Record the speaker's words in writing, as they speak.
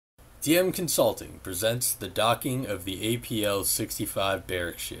DM Consulting presents the docking of the APL-65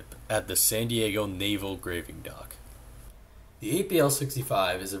 barrack ship at the San Diego Naval Graving Dock. The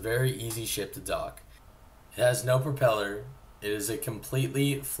APL-65 is a very easy ship to dock. It has no propeller, it is a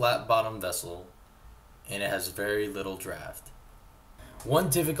completely flat-bottom vessel, and it has very little draft. One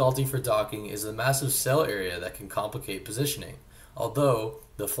difficulty for docking is the massive sail area that can complicate positioning, although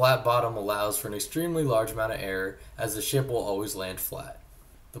the flat bottom allows for an extremely large amount of air as the ship will always land flat.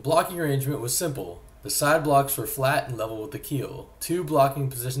 The blocking arrangement was simple. The side blocks were flat and level with the keel. Two blocking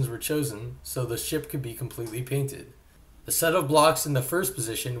positions were chosen so the ship could be completely painted. The set of blocks in the first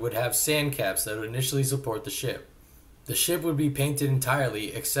position would have sand caps that would initially support the ship. The ship would be painted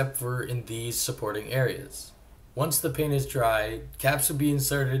entirely except for in these supporting areas. Once the paint is dry, caps would be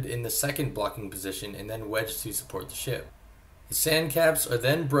inserted in the second blocking position and then wedged to support the ship. The sand caps are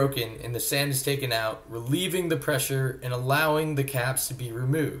then broken and the sand is taken out, relieving the pressure and allowing the caps to be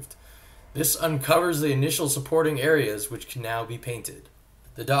removed. This uncovers the initial supporting areas which can now be painted.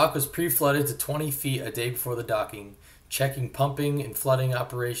 The dock was pre-flooded to 20 feet a day before the docking, checking pumping and flooding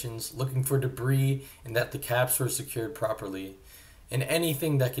operations, looking for debris and that the caps were secured properly, and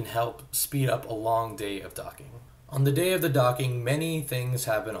anything that can help speed up a long day of docking. On the day of the docking, many things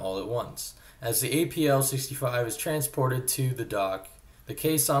happen all at once. As the APL-65 is transported to the dock, the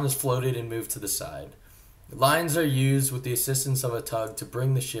caisson is floated and moved to the side. Lines are used with the assistance of a tug to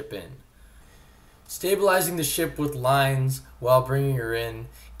bring the ship in. Stabilizing the ship with lines while bringing her in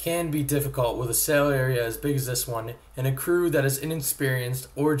can be difficult with a sail area as big as this one and a crew that is inexperienced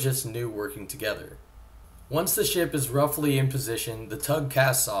or just new working together. Once the ship is roughly in position, the tug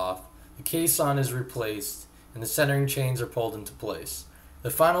casts off, the caisson is replaced, and the centering chains are pulled into place. The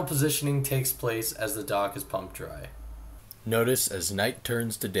final positioning takes place as the dock is pumped dry. Notice as night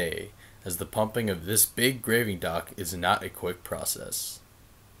turns to day, as the pumping of this big graving dock is not a quick process.